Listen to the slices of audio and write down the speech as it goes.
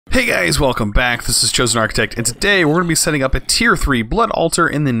Hey guys, welcome back. This is ChosenArchitect, and today we're going to be setting up a Tier 3 Blood Altar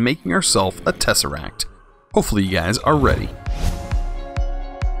and then making ourselves a Tesseract. Hopefully you guys are ready.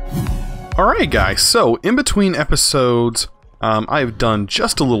 Alright guys, so in between episodes, I've done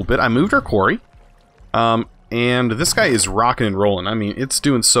just a little bit. I moved our quarry, and this guy is rocking and rolling. I mean, it's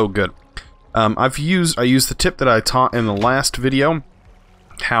doing so good. I used the tip that I taught in the last video,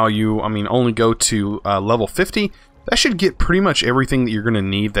 how you, only go to level 50. That should get pretty much everything that you're going to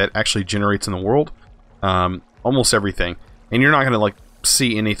need that actually generates in the world. Almost everything. And you're not going to like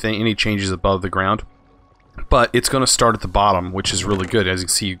see any changes above the ground. But it's going to start at the bottom, which is really good. As you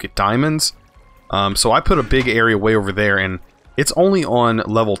can see, you get diamonds. So I put a big area way over there, and it's only on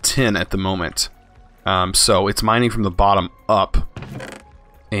level 10 at the moment. So it's mining from the bottom up.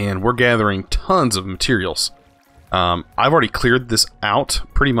 And we're gathering tons of materials. I've already cleared this out,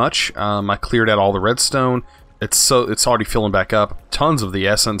 pretty much. I cleared out all the redstone. It's already filling back up. Tons of the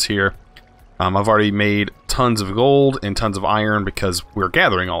essence here. I've already made tons of gold and tons of iron because we're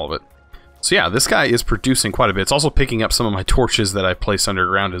gathering all of it. So yeah, this guy is producing quite a bit. It's also picking up some of my torches that I placed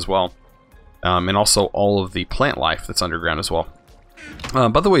underground as well. And also all of the plant life that's underground as well.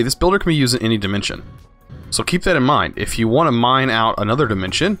 By the way, this builder can be used in any dimension. So keep that in mind. If you want to mine out another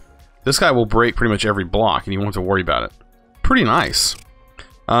dimension, this guy will break pretty much every block and you won't have to worry about it. Pretty nice.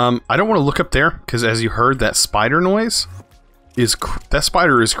 I don't want to look up there, because as you heard, that spider noise that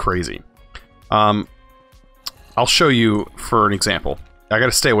spider is crazy. I'll show you for an example. I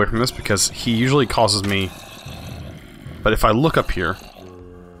gotta stay away from this because he usually causes me, but if I look up here,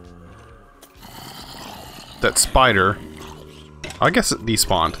 that spider, I guess it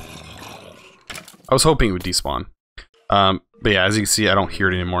despawned. I was hoping it would despawn. But yeah, as you can see, I don't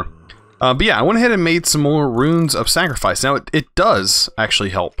hear it anymore. But yeah, I went ahead and made some more runes of sacrifice. Now, it does actually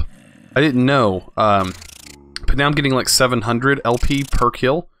help. I didn't know. But now I'm getting like 700 LP per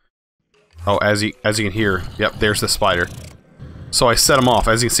kill. Oh, as you can hear, yep, there's the spider. So I set him off.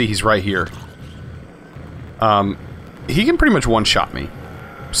 As you can see, he's right here. He can pretty much one-shot me.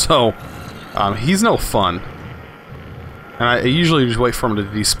 So, he's no fun. And I usually just wait for him to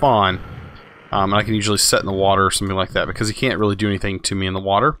despawn. And I can usually set in the water or something like that, because he can't really do anything to me in the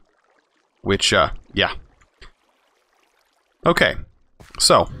water. Which, yeah. Okay,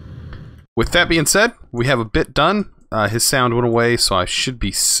 so, with that being said, we have a bit done. His sound went away, so I should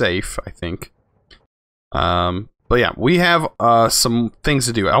be safe, I think. But yeah, we have some things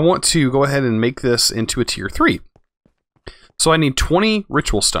to do. I want to go ahead and make this into a tier 3. So I need 20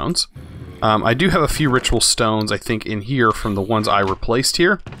 ritual stones. I do have a few ritual stones, I think, in here from the ones I replaced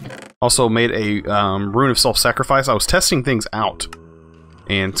here. Also made a rune of self-sacrifice. I was testing things out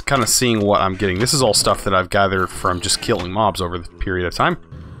and kind of seeing what I'm getting. This is all stuff that I've gathered from just killing mobs over the period of time.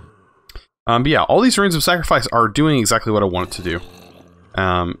 But yeah, all these runes of sacrifice are doing exactly what I want it to do.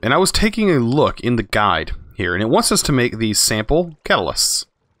 And I was taking a look in the guide here, and it wants us to make these sample catalysts.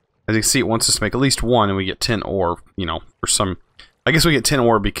 As you can see, it wants us to make at least one, and we get 10 ore, you know, for some... I guess we get 10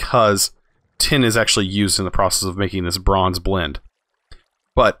 ore because 10 is actually used in the process of making this bronze blend.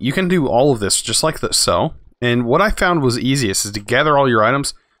 But you can do all of this just like this, so... And what I found was easiest is to gather all your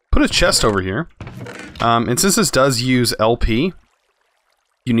items, put a chest over here, and since this does use LP,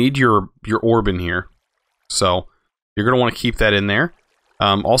 you need your orb in here. So you're going to want to keep that in there.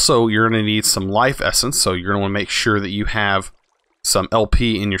 Also, you're going to need some life essence, so you're going to want to make sure that you have some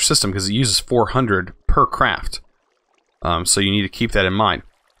LP in your system because it uses 400 per craft. So you need to keep that in mind.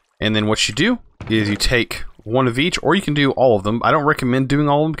 And then what you do is you take one of each, or you can do all of them. I don't recommend doing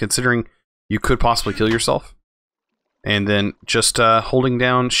all of them considering you could possibly kill yourself. And then just holding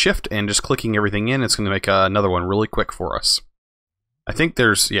down shift and just clicking everything in, it's going to make another one really quick for us. I think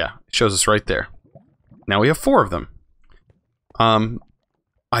there's, yeah, it shows us right there. Now we have 4 of them.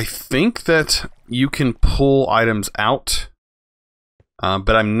 I think that you can pull items out,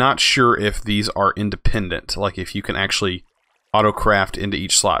 but I'm not sure if these are independent, like if you can actually auto-craft into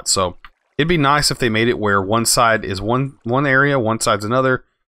each slot. So it'd be nice if they made it where one side is one area, one side's another,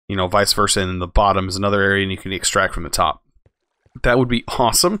 you know, vice versa, and then the bottom is another area and you can extract from the top. That would be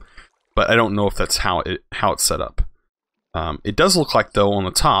awesome, but I don't know if that's how it's set up. It does look like, though, on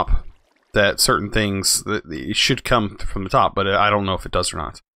the top, that certain things, that it should come from the top, but I don't know if it does or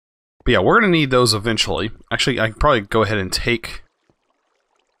not. But yeah, we're going to need those eventually. Actually, I can probably go ahead and take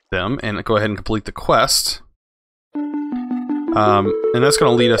them and go ahead and complete the quest. And that's going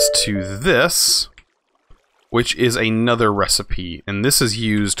to lead us to this, which is another recipe, and this is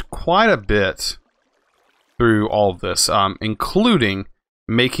used quite a bit through all of this, including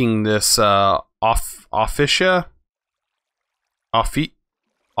making this offensa. I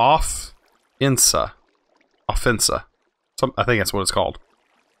think that's what it's called.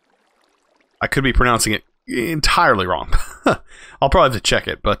 I could be pronouncing it entirely wrong. I'll probably have to check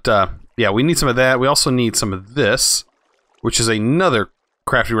it, but yeah, we need some of that. We also need some of this, which is another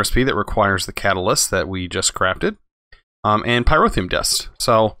crafting recipe that requires the catalyst that we just crafted, and pyrotheum dust.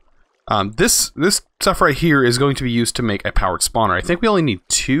 So this stuff right here is going to be used to make a powered spawner. I think we only need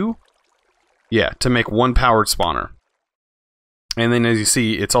 2, yeah, to make 1 powered spawner. And then as you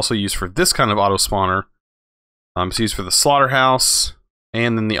see, it's also used for this kind of auto spawner. It's used for the slaughterhouse,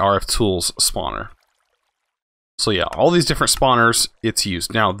 and then the RF tools spawner. So yeah, all these different spawners, it's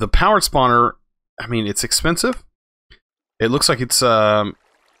used. Now, the powered spawner, I mean, it's expensive. It looks like it's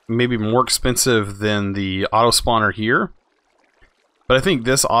maybe more expensive than the auto spawner here. But I think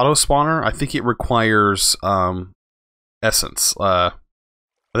this auto spawner, I think it requires essence. I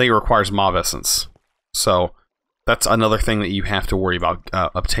think it requires mob essence. So that's another thing that you have to worry about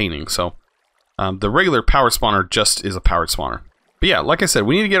obtaining. So the regular powered spawner just is a powered spawner. But yeah, like I said,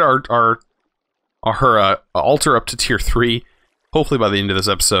 we need to get our altar up to tier 3, hopefully by the end of this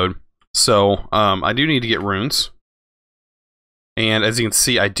episode. So I do need to get runes. And as you can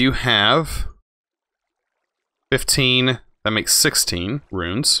see, I do have 15, that makes 16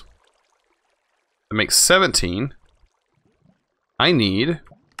 runes. That makes 17. I need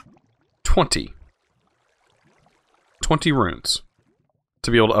 20. 20 runes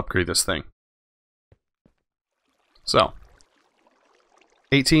to be able to upgrade this thing. So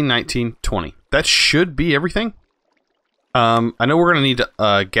 18, 19, 20. That should be everything. I know we're going to need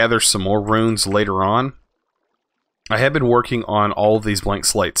to gather some more runes later on. I have been working on all of these blank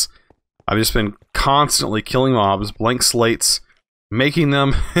slates. I've just been constantly killing mobs, blank slates, making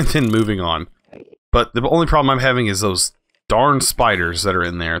them, and then moving on. But the only problem I'm having is those darn spiders that are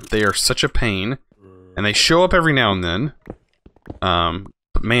in there. They are such a pain, and they show up every now and then.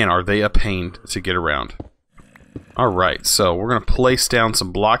 But man, are they a pain to get around. Alright, so we're going to place down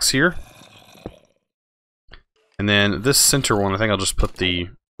some blocks here. And then this center one, I think I'll just put the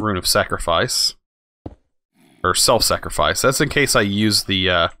Rune of Sacrifice. Or self-sacrifice. That's in case I use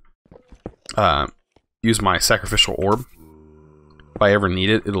the use my sacrificial orb. If I ever need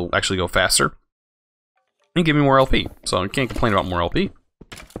it, it'll actually go faster. And give me more LP. So I can't complain about more LP.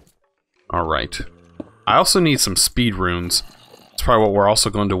 Alright. I also need some speed runes. That's probably what we're also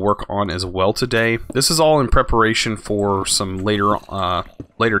going to work on as well today. This is all in preparation for some later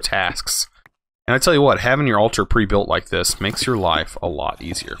later tasks. And I tell you what, having your altar pre-built like this makes your life a lot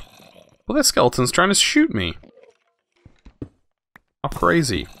easier. Well, that skeleton's trying to shoot me. How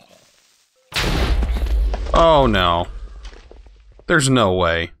crazy. Oh no. There's no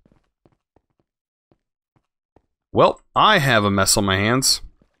way. Well, I have a mess on my hands.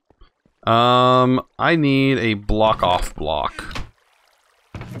 I need a block off block.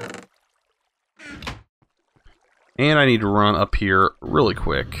 And I need to run up here really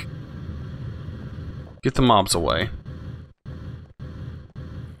quick. Get the mobs away.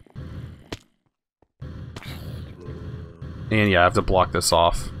 And yeah, I have to block this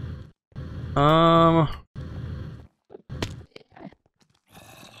off.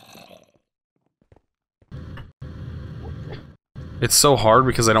 It's so hard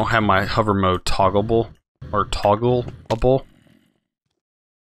because I don't have my hover mode toggleable or toggleable.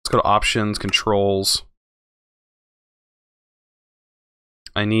 Let's go to options, controls.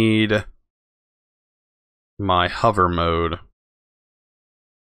 I need my hover mode.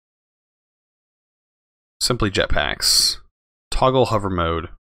 Simply jetpacks. Toggle hover mode.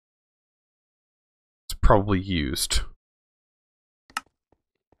 It's probably used.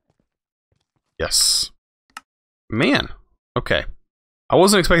 Yes. Man. Okay. I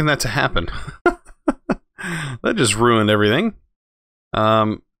wasn't expecting that to happen. That just ruined everything.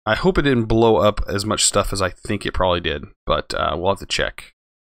 I hope it didn't blow up as much stuff as I think it probably did, but we'll have to check.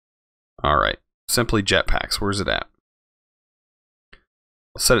 Alright. Simply jetpacks. Where's it at?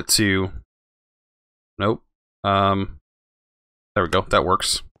 I'll set it to... Nope. There we go. That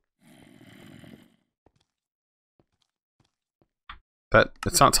works.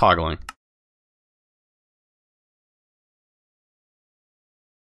 It's not toggling.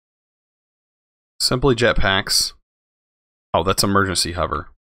 Simply jetpacks. Oh, that's emergency hover.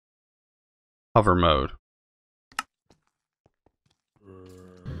 Hover mode.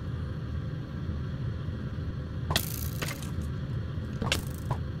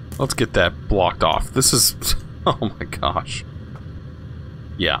 Let's get that blocked off. This is... Oh my gosh.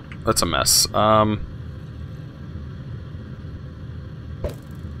 Yeah, that's a mess. Am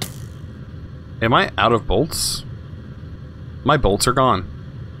I out of bolts? My bolts are gone.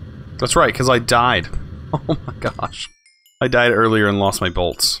 That's right, because I died. Oh my gosh. I died earlier and lost my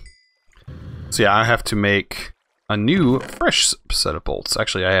bolts. So yeah, I have to make a new, fresh set of bolts.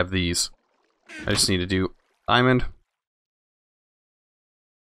 Actually, I have these. I just need to do diamond.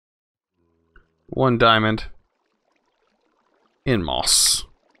 1 diamond. In moss.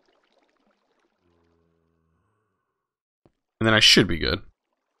 And then I should be good.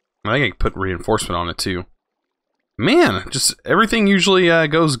 I think I can put reinforcement on it too. Man, just everything usually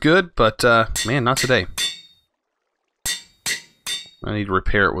goes good, but man, not today. I need to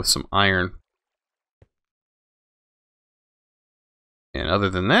repair it with some iron. And other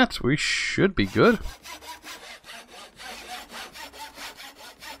than that, we should be good.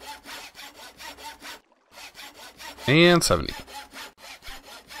 And 70.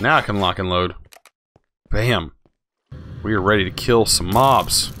 Now I can lock and load. Bam. We are ready to kill some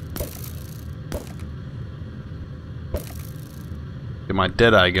mobs. Get my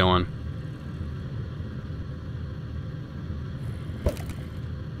Deadeye going.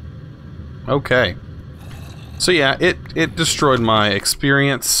 Okay. So yeah, it destroyed my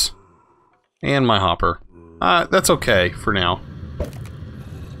experience and my hopper. That's okay for now.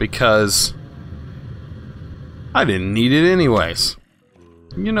 Because I didn't need it anyways.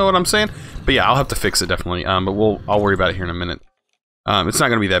 You know what I'm saying? But yeah, I'll have to fix it definitely. But I'll worry about it here in a minute. It's not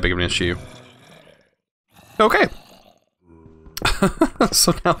gonna be that big of an issue. Okay.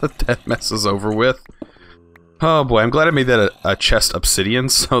 So now that that mess is over with. Oh boy, I'm glad I made that a chest obsidian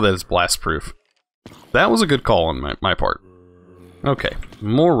so that it's blast proof. That was a good call on my part. Okay,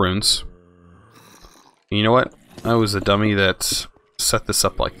 more runes. You know what? I was a dummy that set this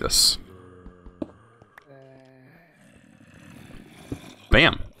up like this.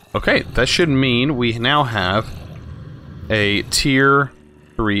 Bam. Okay, that should mean we now have a tier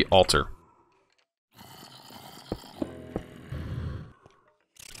 3 altar.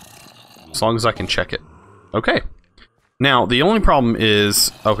 As long as I can check it. Okay. Now, the only problem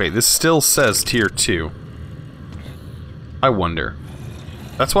is... Okay, this still says tier 2. I wonder.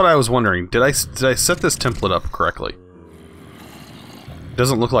 That's what I was wondering. Did I set this template up correctly?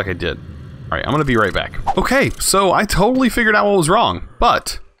 Doesn't look like I did. Alright, I'm gonna be right back. Okay, so I totally figured out what was wrong,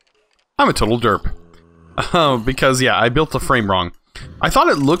 but I'm a total derp. Because, yeah, I built the frame wrong. I thought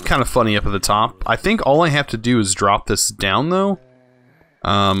it looked kind of funny up at the top. I think all I have to do is drop this down, though.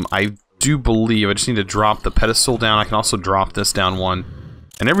 I do believe I just need to drop the pedestal down. I can also drop this down 1.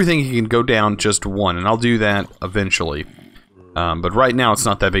 And everything can go down just 1, and I'll do that eventually. But right now, it's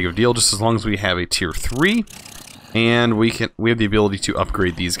not that big of a deal, just as long as we have a tier 3. And we have the ability to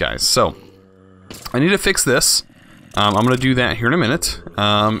upgrade these guys. So, I need to fix this. I'm going to do that here in a minute.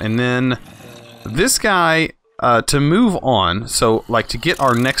 And then this guy, to move on, so like to get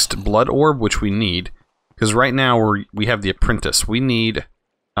our next blood orb, which we need, because right now we have the apprentice. We need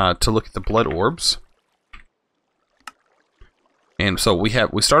to look at the blood orbs. And so we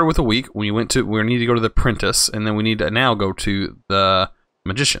started with a week. We need to go to the apprentice, and then we need to now go to the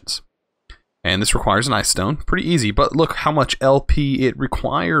magicians. And this requires an ice stone. Pretty easy, but look how much LP it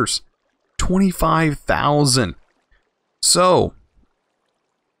requires. 25,000. So,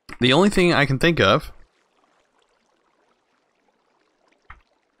 the only thing I can think of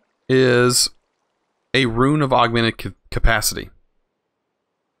is a rune of augmented capacity.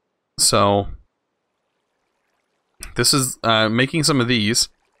 So, this is making some of these,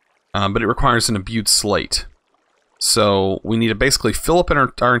 but it requires an imbued slate. So, we need to basically fill up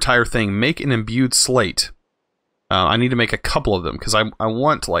our entire thing, make an imbued slate. I need to make a couple of them, because I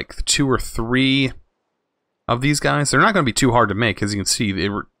want like 2 or 3 of these guys. They're not going to be too hard to make, as you can see,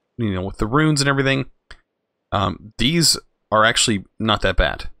 with the runes and everything. These are actually not that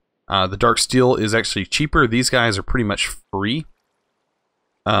bad. The dark steel is actually cheaper. These guys are pretty much free.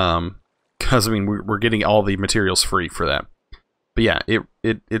 Because, I mean, we're getting all the materials free for that. But yeah,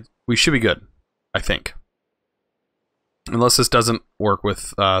 we should be good, I think. Unless this doesn't work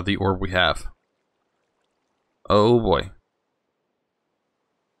with the orb we have. Oh boy.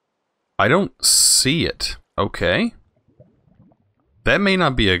 I don't see it. Okay. That may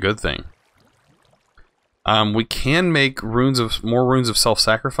not be a good thing. We can make more runes of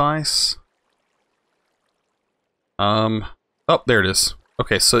self-sacrifice. Oh, there it is.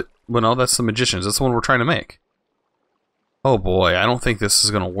 Okay, so, well, no, that's the magicians. That's the one we're trying to make. Oh boy, I don't think this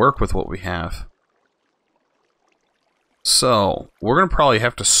is going to work with what we have. So, we're going to probably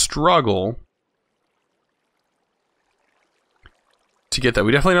have to struggle to get that.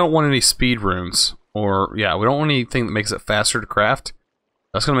 We definitely don't want any speed runes. Or, yeah, we don't want anything that makes it faster to craft.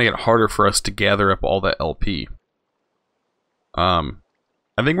 That's going to make it harder for us to gather up all that LP. I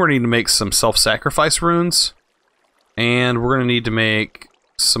think we're going to need to make some self-sacrifice runes. And we're going to need to make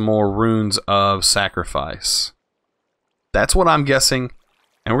some more runes of sacrifice. That's what I'm guessing.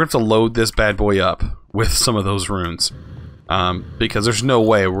 And we're going to have to load this bad boy up with some of those runes. because there's no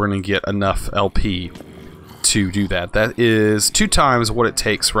way we're going to get enough LP to do that. That is 2 times what it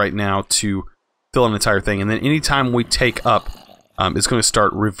takes right now to fill an entire thing, and then anytime we take up, it's going to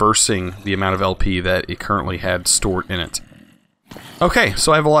start reversing the amount of LP that it currently had stored in it. Okay,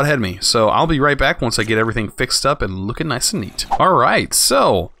 so I have a lot ahead of me, so I'll be right back once I get everything fixed up and looking nice and neat. Alright,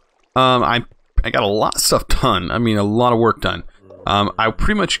 so, I got a lot of stuff done. I mean, a lot of work done. I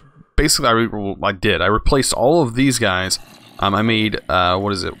pretty much, basically, I replaced all of these guys. I made,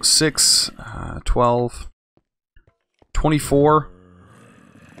 what is it, 6, 12, 24,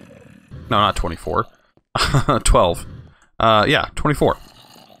 no, not 24, 12, yeah, 24,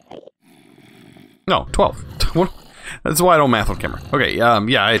 no, 12, that's why I don't math on camera. Okay,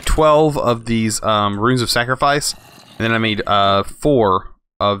 yeah, I had 12 of these, runes of sacrifice, and then I made, 4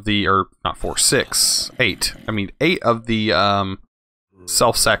 of the, or, not 4, 6, 8, I mean, 8 of the,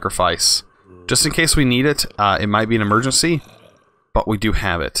 self-sacrifice, just in case we need it. It might be an emergency, but we do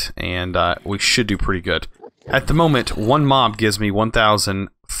have it, and, we should do pretty good. At the moment, one mob gives me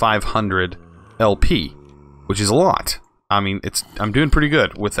 1,500 LP, which is a lot. I mean, I'm doing pretty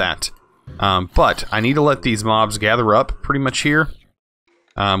good with that. But I need to let these mobs gather up pretty much here.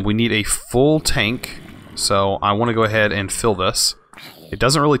 We need a full tank, so I want to go ahead and fill this. It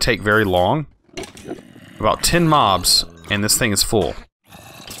doesn't really take very long. About 10 mobs, and this thing is full.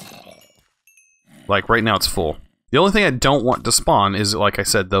 Like, right now it's full. The only thing I don't want to spawn is, like I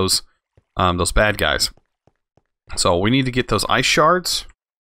said, those bad guys. So we need to get those ice shards,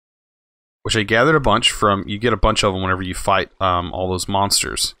 which I gathered a bunch from. You get a bunch of them whenever you fight all those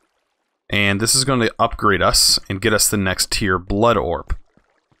monsters. And this is going to upgrade us and get us the next tier blood orb.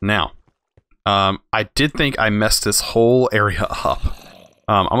 Now, I did think I messed this whole area up.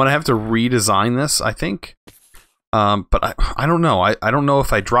 I'm going to have to redesign this, I think. But I don't know. I don't know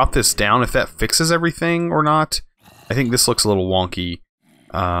if I drop this down, if that fixes everything or not. I think this looks a little wonky.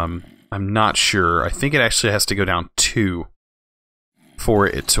 I'm not sure. I think it actually has to go down 2 for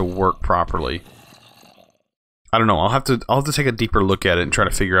it to work properly. I don't know. I'll have to take a deeper look at it and try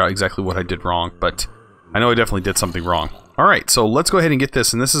to figure out exactly what I did wrong, but I know I definitely did something wrong. Alright, so let's go ahead and get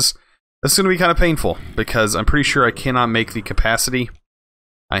this, and this is going to be kind of painful, because I'm pretty sure I cannot make the capacity.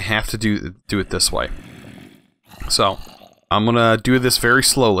 I have to do it this way. So, I'm going to do this very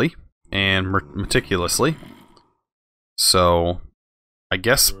slowly and meticulously. So, I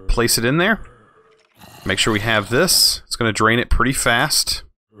guess place it in there. Make sure we have this. It's going to drain it pretty fast.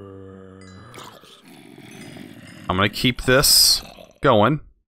 I'm going to keep this going.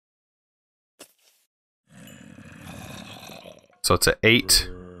 So it's a 8,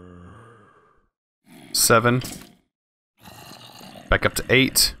 7, back up to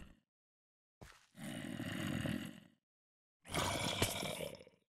 8.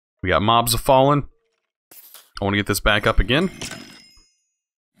 We got mobs have fallen. I want to get this back up again.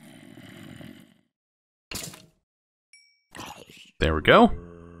 There we go.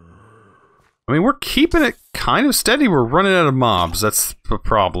 I mean, we're keeping it kind of steady. We're running out of mobs. That's the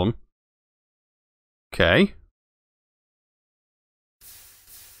problem. Okay.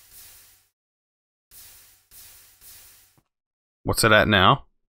 What's it at now?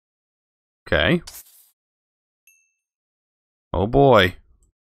 Okay. Oh boy.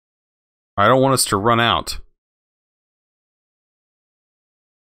 I don't want us to run out.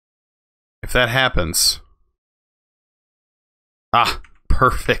 If that happens... Ah,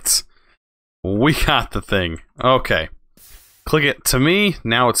 perfect. We got the thing. Okay. Click it to me.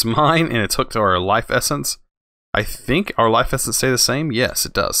 Now it's mine, and it's hooked to our life essence. I think our life essence stay the same. Yes,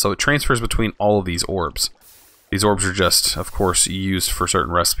 it does. So it transfers between all of these orbs. These orbs are just, of course, used for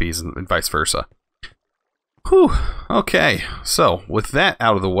certain recipes and vice versa. Whew. Okay. So, with that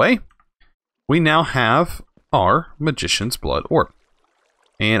out of the way, we now have our Magician's Blood Orb.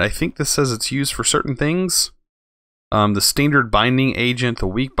 And I think this says it's used for certain things. The standard binding agent, the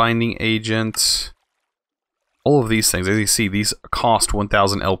weak binding agent, all of these things. As you see, these cost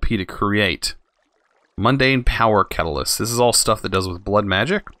 1,000 LP to create. Mundane Power Catalyst. This is all stuff that does with blood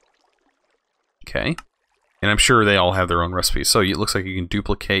magic. Okay. And I'm sure they all have their own recipes. So it looks like you can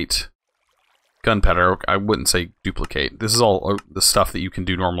duplicate gunpowder. I wouldn't say duplicate. This is all the stuff that you can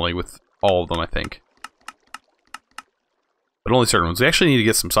do normally with all of them, I think. But only certain ones. We actually need to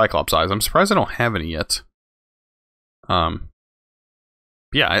get some Cyclops eyes. I'm surprised I don't have any yet.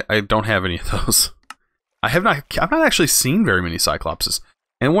 Yeah, I don't have any of those. I've not actually seen very many Cyclopses.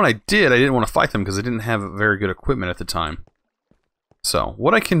 And when I did, I didn't want to fight them because I didn't have very good equipment at the time. So,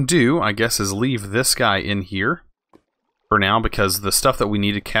 what I can do, I guess, is leave this guy in here for now, because the stuff that we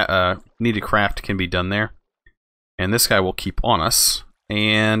need to craft can be done there. And this guy will keep on us.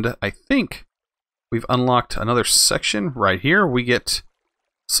 And I think we've unlocked another section right here. We get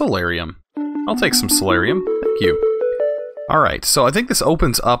solarium. I'll take some solarium. Thank you. Alright, so I think this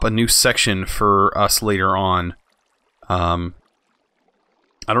opens up a new section for us later on. I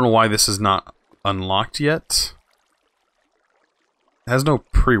don't know why this is not unlocked yet. It has no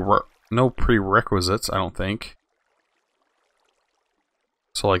prerequisites, I don't think.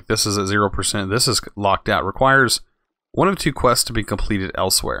 So like this is at 0%. This is locked out. Requires 1 of 2 quests to be completed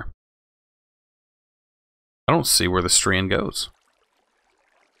elsewhere. I don't see where the strand goes.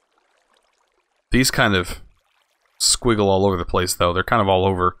 These kind of squiggle all over the place, though. They're kind of all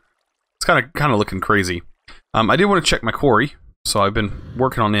over. It's kind of looking crazy. I did want to check my quarry, so I've been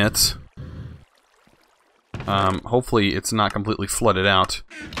working on it. Hopefully it's not completely flooded out.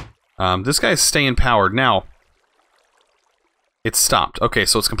 This guy's staying powered. Now, it's stopped. Okay,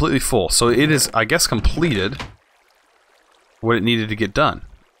 so it's completely full. So it is, I guess, completed what it needed to get done.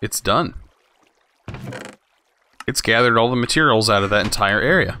 It's done. It's gathered all the materials out of that entire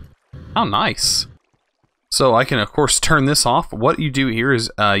area. How nice. So I can, of course, turn this off. What you do here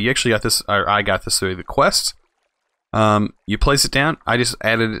is, you actually got this, or I got this through the quest. You place it down. I just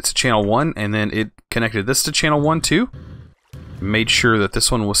added it to channel 1, and then it connected this to channel 1 too. Made sure that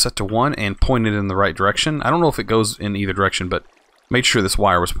this one was set to 1 and pointed in the right direction. I don't know if it goes in either direction, but made sure this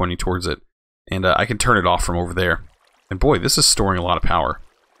wire was pointing towards it. And I can turn it off from over there. And boy, this is storing a lot of power.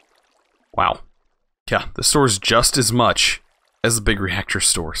 Wow. Yeah, this stores just as much as the big reactor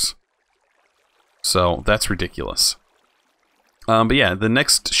stores. So, that's ridiculous. But yeah, the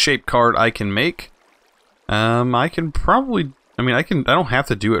next shape card I can make, I can probably, I don't have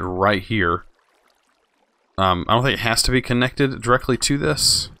to do it right here. I don't think it has to be connected directly to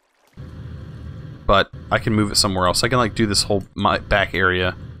this. But I can move it somewhere else. I can like do this whole back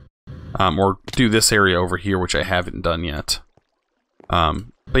area. Or do this area over here, which I haven't done yet.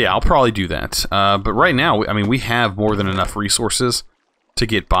 But yeah, I'll probably do that. But right now, we have more than enough resources to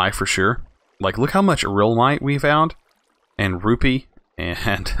get by for sure. Like, look how much Rilmite we found. And Rupee.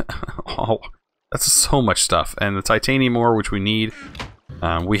 And, oh, that's so much stuff. And the titanium ore, which we need,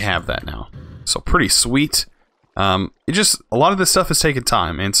 we have that now. So pretty sweet. A lot of this stuff is taking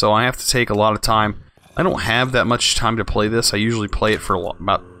time. And so I have to take a lot of time. I don't have that much time to play this. I usually play it for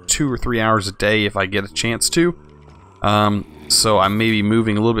about 2 or 3 hours a day if I get a chance to. So I may be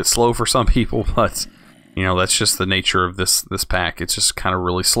moving a little bit slow for some people, but you know, that's just the nature of this pack. It's just kind of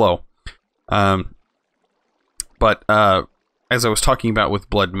really slow. But as I was talking about with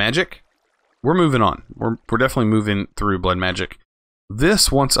Blood Magic, we're moving on. We're definitely moving through Blood Magic.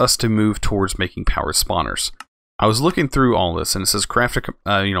 This wants us to move towards making power spawners. I was looking through all this, and it says craft a,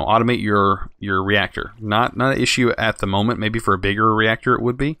 automate your reactor. Not an issue at the moment. Maybe for a bigger reactor it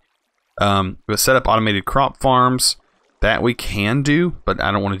would be. But set up automated crop farms. That we can do, but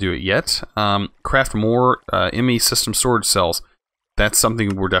I don't want to do it yet. Craft more ME system storage cells. That's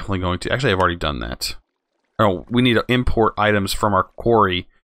something we're definitely going to. Actually, I've already done that. Oh, we need to import items from our quarry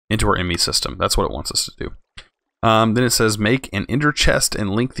into our ME system. That's what it wants us to do. Then it says make an ender chest and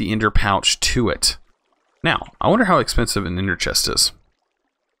link the ender pouch to it. Now, I wonder how expensive an ender chest is.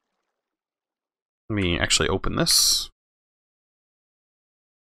 Let me actually open this.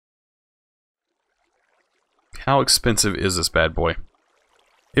 How expensive is this bad boy?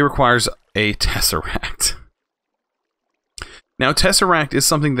 It requires a Tesseract. Now, Tesseract is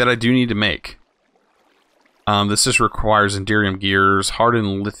something that I do need to make. This just requires Enderium gears,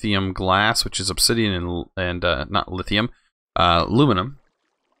 hardened lithium glass, which is obsidian and not lithium, aluminum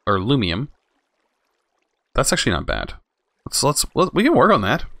or lumium. That's actually not bad. We can work on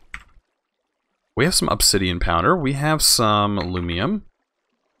that. We have some obsidian powder. We have some aluminum.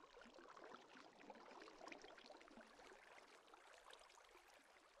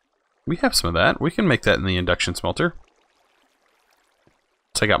 We have some of that. We can make that in the induction smelter.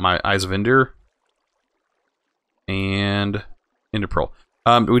 Take out my Eyes of Ender. And Ender Pearl.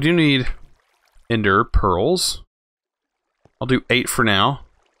 We do need Ender Pearls. I'll do 8 for now.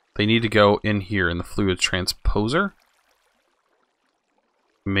 They need to go in here in the fluid transposer.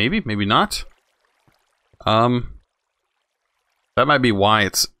 Maybe, maybe not. That might be why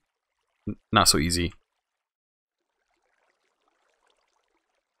it's not so easy.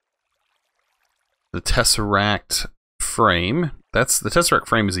 The Tesseract frame. The Tesseract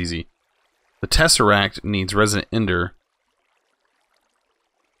frame is easy. The Tesseract needs Resident Ender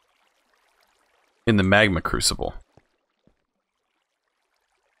in the Magma Crucible.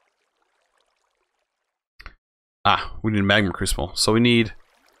 Ah, we need a Magma Crucible. So we need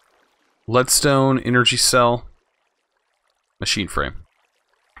Leadstone, Energy Cell, Machine Frame.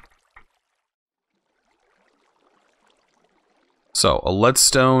 So, a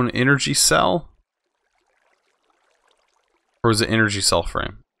Leadstone Energy Cell Or is it energy cell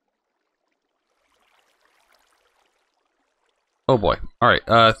frame? Oh boy. Alright,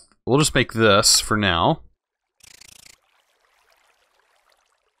 we'll just make this for now.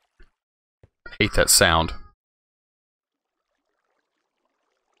 I hate that sound.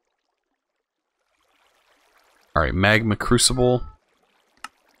 Alright, magma crucible.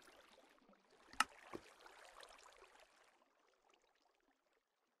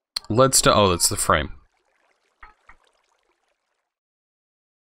 Leadstone. Oh, that's the frame.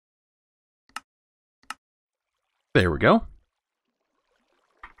 There we go.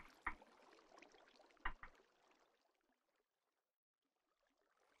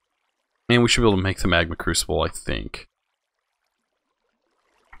 And we should be able to make the magma crucible, I think.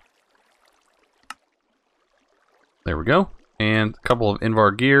 There we go. And a couple of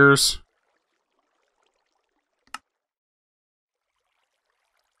Invar gears.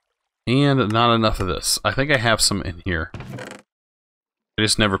 And not enough of this. I think I have some in here. I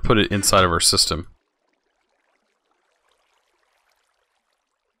just never put it inside of our system.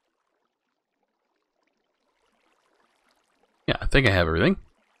 Yeah, I think I have everything.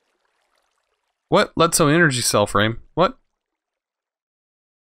 What? Leadstone energy cell frame? What?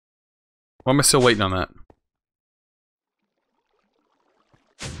 Why am I still waiting on that?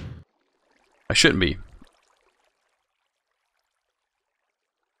 I shouldn't be.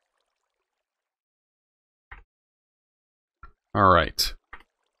 Alright.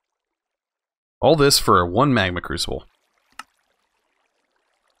 All this for one magma crucible.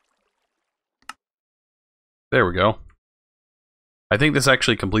 There we go. I think this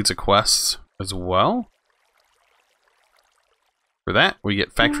actually completes a quest as well. For that, we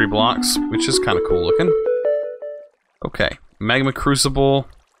get factory blocks, which is kind of cool looking. Okay, magma crucible.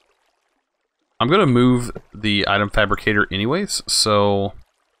 I'm going to move the item fabricator anyways, so...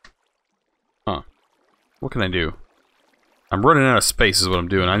 Huh. What can I do? I'm running out of space is what I'm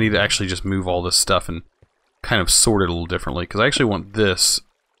doing. I need to actually just move all this stuff and kind of sort it a little differently, because I actually want this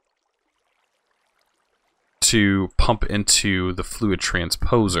to pump into the fluid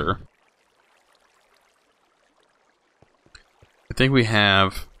transposer. I think we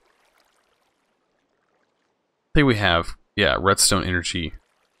have... yeah, redstone energy.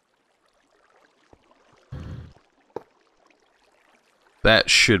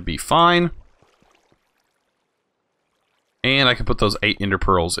 That should be fine. And I can put those 8 ender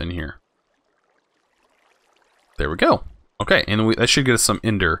pearls in here. There we go. Okay, and that should get us some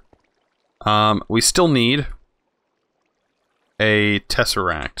ender. We still need a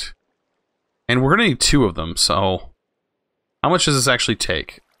Tesseract. And we're going to need 2 of them, so... How much does this actually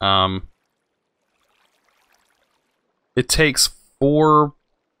take? It takes 4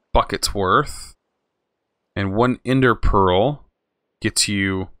 buckets worth. And 1 ender pearl gets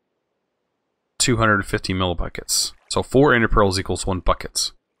you 250 millibuckets. So 4 ender pearls equals 1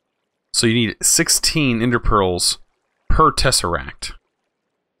 buckets. So you need 16 ender pearls per Tesseract.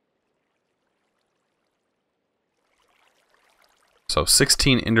 So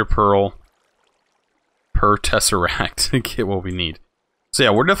 16 ender pearl per Tesseract to get what we need. So yeah,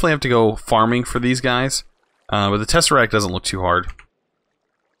 we'll definitely have to go farming for these guys. But the Tesseract doesn't look too hard.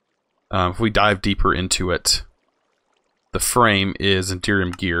 If we dive deeper into it, the frame is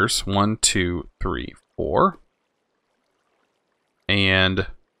Enderium gears. 1, 2, 3, 4. And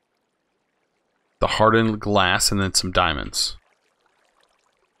the hardened glass and then some diamonds.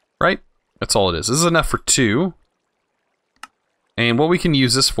 Right? That's all it is. This is enough for 2. And what we can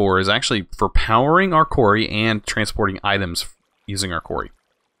use this for is actually for powering our quarry and transporting items using our quarry.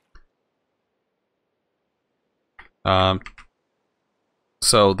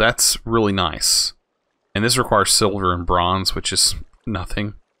 So that's really nice. And this requires silver and bronze, which is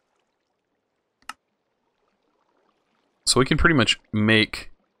nothing. So we can pretty much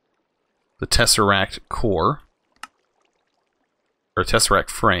make the Tesseract core, or Tesseract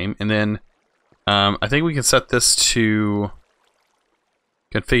frame, and then I think we can set this to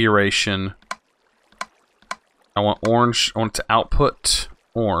configuration. I want orange. I want it to output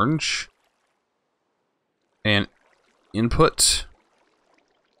orange and input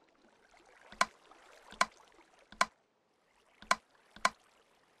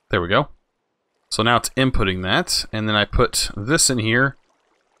there we go. So now it's inputting that, and then I put this in here,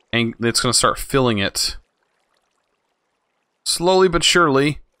 and it's going to start filling it slowly but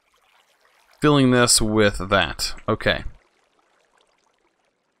surely, filling this with that. Okay.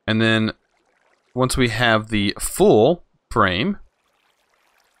 And then once we have the full frame,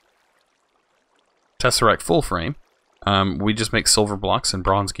 Tesseract full frame, we just make silver blocks and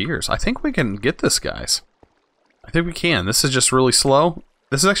bronze gears. I think we can get this, guys. I think we can. This is just really slow.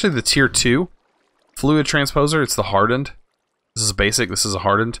 This is actually the tier 2 fluid transposer. It's the hardened. This is basic, this is a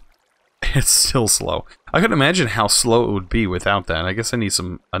hardened. It's still slow. I couldn't imagine how slow it would be without that. I guess I need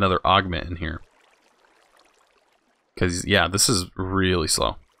another augment in here. Because, yeah, this is really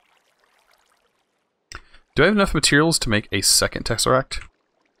slow. Do I have enough materials to make a second Tesseract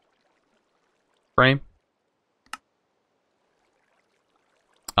frame?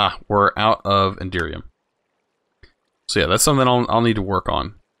 Ah, we're out of Enderium. So yeah, that's something I'll need to work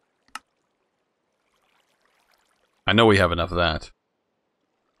on. I know we have enough of that.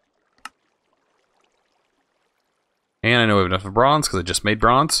 And I know we have enough of bronze, because I just made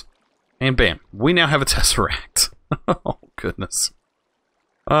bronze. And bam, we now have a Tesseract. Oh, goodness.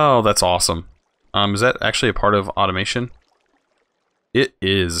 Oh, that's awesome. Is that actually a part of automation? It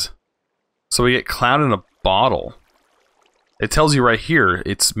is. So we get cloud in a bottle. It tells you right here,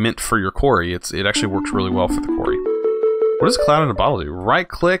 it's meant for your quarry. It actually works really well for the quarry. What does cloud in a bottle do? Right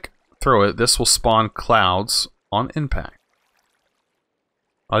click, throw it. This will spawn clouds on impact.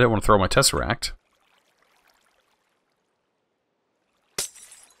 I didn't want to throw my Tesseract.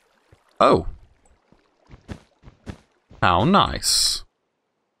 Oh. How nice.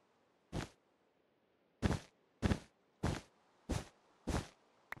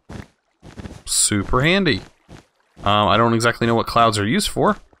 Super handy. I don't exactly know what clouds are used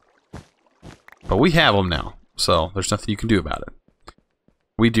for, but we have them now, so there's nothing you can do about it.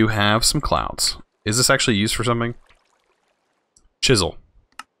 We do have some clouds. Is this actually used for something? Chisel.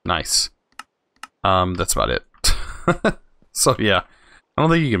 Nice. That's about it. So yeah, I don't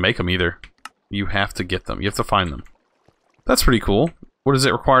think you can make them either. You have to get them. You have to find them. That's pretty cool. What does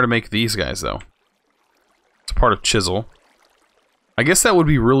it require to make these guys, though? It's a part of chisel. I guess that would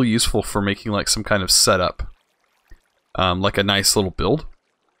be really useful for making like some kind of setup. Like a nice little build.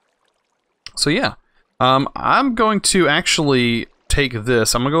 So yeah. I'm going to actually take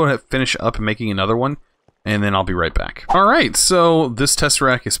this. I'm going to go ahead and finish up making another one. And then I'll be right back. Alright, so this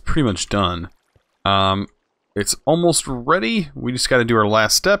Tesseract is pretty much done. It's almost ready. We just got to do our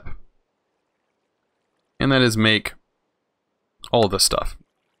last step. And that is make all of this stuff.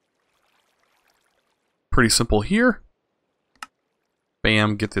 Pretty simple here.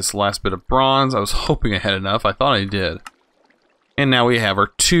 Bam, get this last bit of bronze. I was hoping I had enough. I thought I did. And now we have our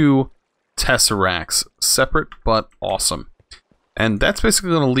two Tesseracts. Separate, but awesome. And that's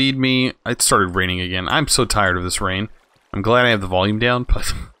basically going to lead me... It started raining again. I'm so tired of this rain. I'm glad I have the volume down,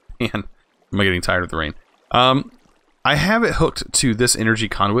 but man, am I getting tired of the rain. I have it hooked to this energy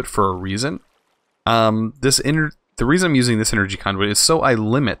conduit for a reason. The reason I'm using this energy conduit is so I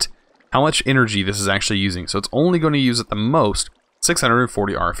limit how much energy this is actually using. So it's only going to use at the most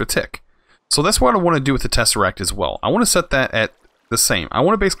 640 RF a tick. So that's what I want to do with the Tesseract as well. I want to set that at the same. I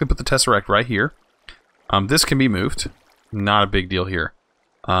want to basically put the Tesseract right here. This can be moved. Not a big deal here.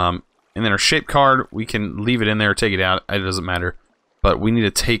 And then our shape card, we can leave it in there, take it out. It doesn't matter. But we need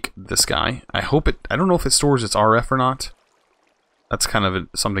to take this guy. I don't know if it stores its RF or not. That's kind of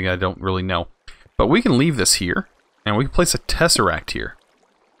something I don't really know. But we can leave this here. And we can place a Tesseract here.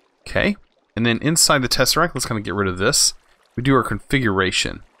 Okay. And then inside the Tesseract, let's kind of get rid of this. We do our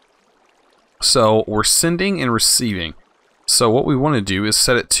configuration. So we're sending and receiving. So what we want to do is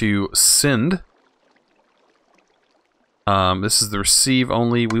set it to send. This is the receive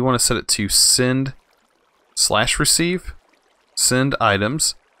only. We want to set it to send/receive. Send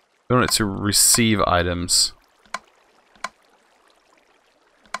items. We want it to receive items.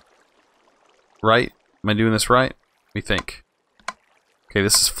 Right? Am I doing this right? What do you think? Okay,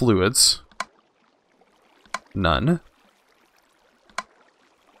 this is fluids. None.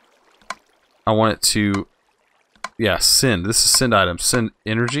 I want it to... Yeah, send. This is send items. Send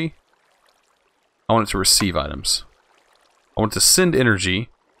energy. I want it to receive items. I want it to send energy.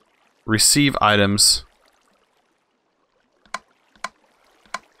 Receive items.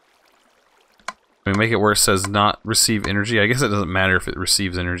 Can we make it where it says not receive energy? I guess it doesn't matter if it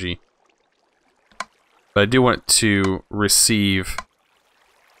receives energy. But I do want it to receive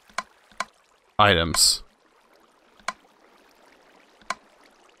items.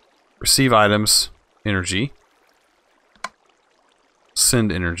 Receive items, energy.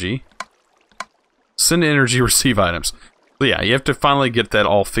 Send energy. Send energy, receive items. But yeah, you have to finally get that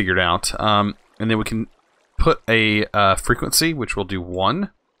all figured out. And then we can put a frequency, which we'll do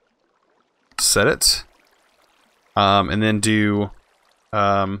 1. Set it. And then do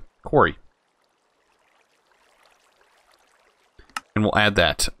quarry. And we'll add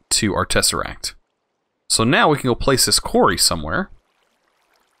that to our Tesseract. So now we can go place this quarry somewhere.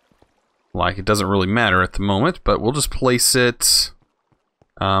 Like, it doesn't really matter at the moment, but we'll just place it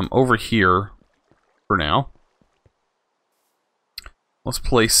over here for now. Let's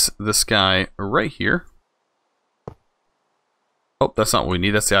place this guy right here. Oh, that's not what we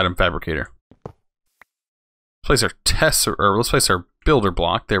need. That's the item fabricator. Let's place let's place our builder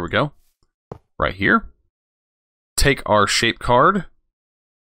block. There we go. Right here. Take our shape card.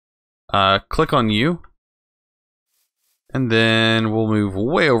 Click on you. And then we'll move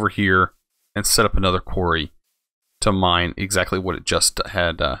way over here and set up another quarry to mine exactly what it just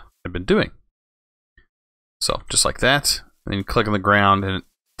had been doing. So just like that. And then you click on the ground and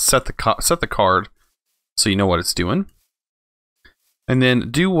set the card so you know what it's doing. And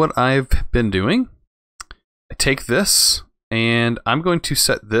then do what I've been doing. I take this and I'm going to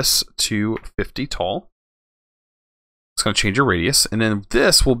set this to 50 tall. It's going to change your radius, and then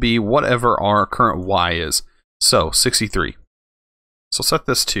this will be whatever our current Y is. So 63. So set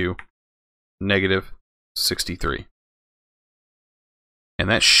this to -63. And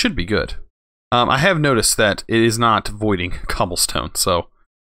that should be good. I have noticed that it is not voiding cobblestone, so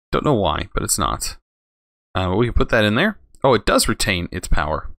don't know why, but it's not. We can put that in there. Oh, it does retain its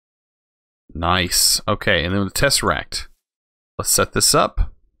power. Nice. Okay, and then with the Tesseract, let's set this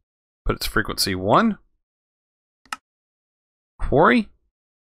up. Put its frequency 1. Quarry.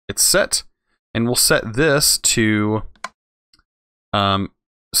 It's set. And we'll set this to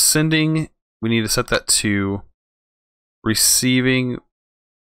sending. We need to set that to receiving.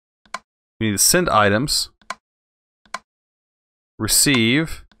 We need to send items.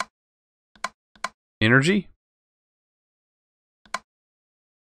 Receive energy.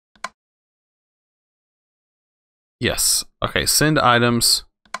 Yes. Okay, send items.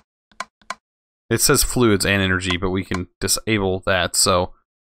 It says fluids and energy, but we can disable that, so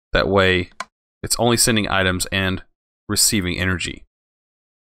that way it's only sending items and receiving energy.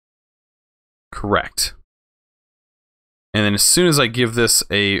 Correct. And then as soon as I give this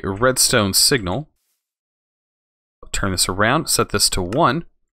a redstone signal, I'll turn this around, set this to 1,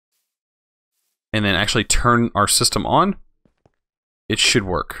 and then actually turn our system on, it should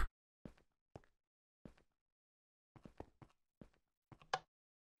work.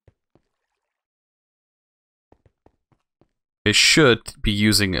 It should be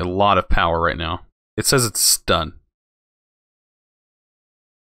using a lot of power right now. It says it's done.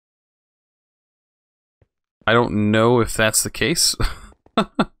 I don't know if that's the case. I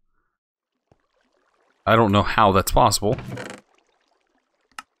don't know how that's possible.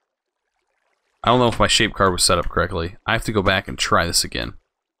 I don't know if my shape card was set up correctly. I have to go back and try this again.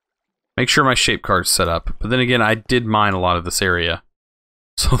 Make sure my shape card's set up. But then again, I did mine a lot of this area.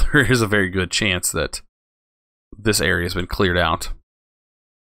 So there is a very good chance that this area has been cleared out.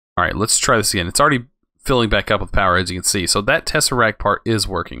 Alright, let's try this again. It's already filling back up with power, as you can see. So that Tesseract part is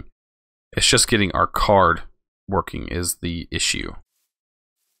working. It's just getting our card working is the issue.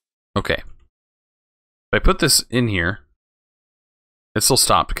 Okay. If I put this in here, it still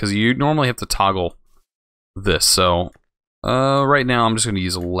stopped because you normally have to toggle this. So right now I'm just going to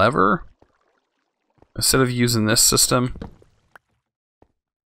use a lever instead of using this system.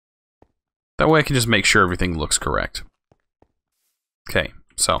 That way I can just make sure everything looks correct. Okay,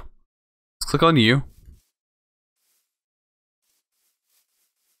 so let's click on you.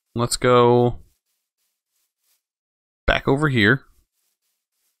 Let's go back over here.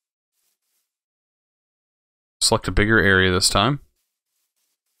 Select a bigger area this time.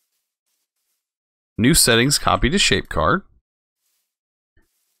 New settings, copy to shape card.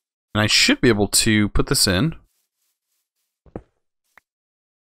 And I should be able to put this in.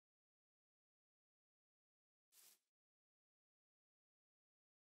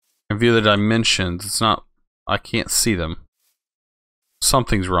 And view the dimensions. It's not, I can't see them.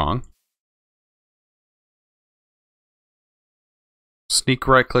 Something's wrong. Sneak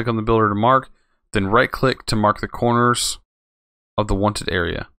right click on the builder to mark, then right click to mark the corners of the wanted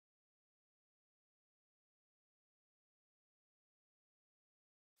area.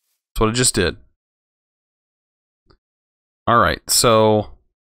 That's what it just did. Alright, so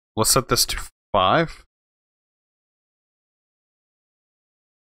let's set this to 5.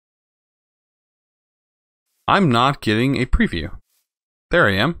 I'm not getting a preview. There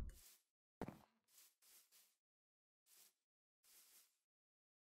I am.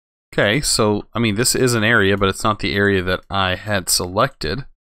 Okay, so, I mean, this is an area, but it's not the area that I had selected.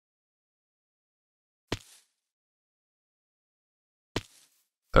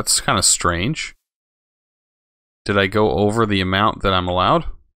 That's kind of strange. Did I go over the amount that I'm allowed?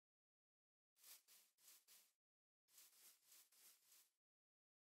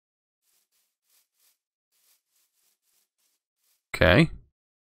 Okay.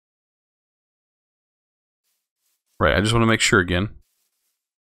 Right, I just want to make sure again.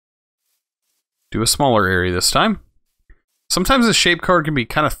 Do a smaller area this time. Sometimes the shape card can be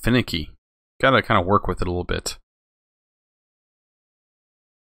kind of finicky. Gotta kind of work with it a little bit.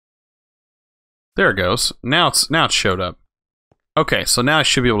 There it goes. Now it's showed up. Okay, so now I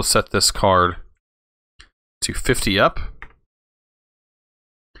should be able to set this card to 50 up.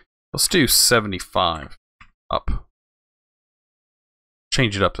 Let's do 75 up.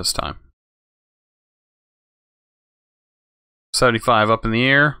 Change it up this time. 75 up in the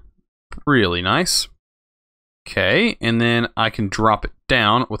air. Really nice. Okay, and then I can drop it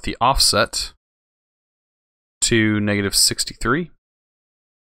down with the offset to -63.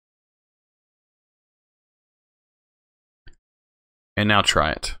 And now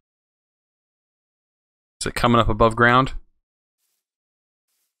try it. Is it coming up above ground?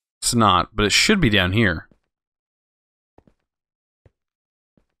 It's not, but it should be down here.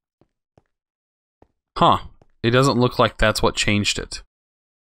 Huh. It doesn't look like that's what changed it.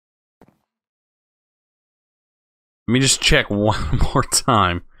 Let me just check one more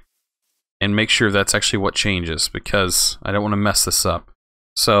time and make sure that's actually what changes, because I don't want to mess this up.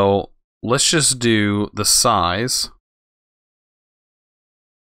 So let's just do the size.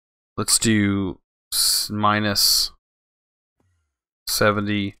 Let's do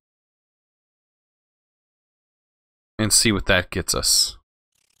 -70 and see what that gets us.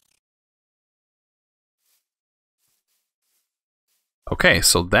 Okay,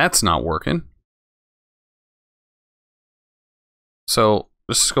 so that's not working. So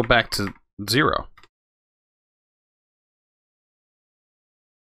let's just go back to 0.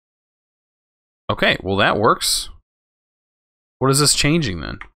 Okay, well that works. What is this changing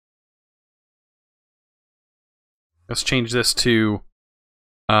then? Let's change this to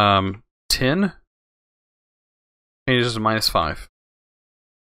 10. Change this to -5.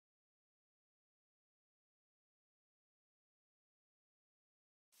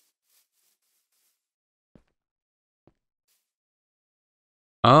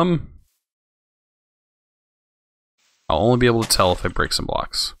 I'll only be able to tell if I break some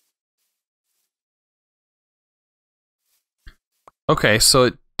blocks. Okay, so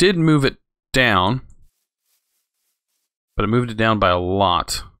it did move it down, but it moved it down by a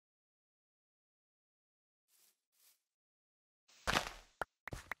lot. Let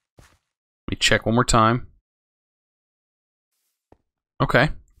me check one more time. Okay.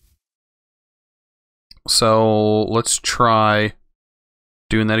 So let's try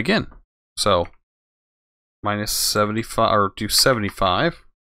doing that again. So -75, or do 75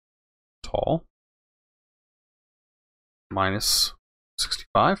 tall,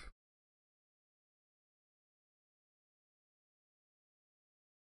 -65.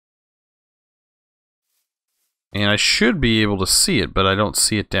 And I should be able to see it, but I don't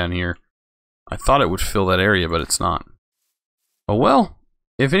see it down here. I thought it would fill that area, but it's not. Oh well,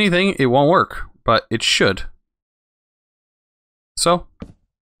 if anything, it won't work, but it should. So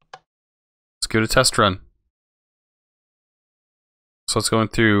let's give it a test run. So it's going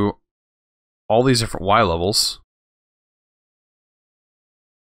through all these different Y levels.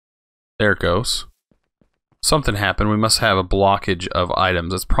 There it goes. Something happened. We must have a blockage of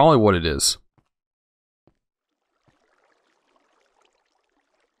items. That's probably what it is.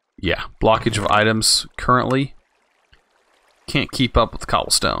 Yeah, blockage of items currently. Can't keep up with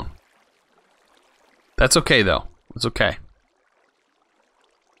cobblestone. That's okay though. It's okay.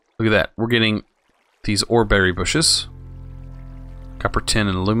 Look at that. We're getting these oreberry bushes. Copper, tin,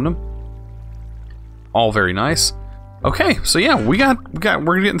 and aluminum. All very nice. Okay, so yeah,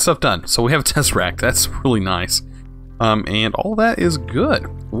 we're getting stuff done. So we have a Tesseract. That's really nice. And all that is good.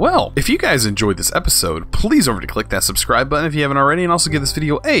 Well, if you guys enjoyed this episode, please remember to click that subscribe button if you haven't already, and also give this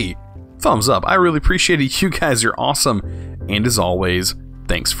video a thumbs up. I really appreciate it. You guys are awesome. And as always,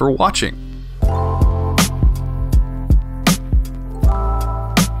 thanks for watching.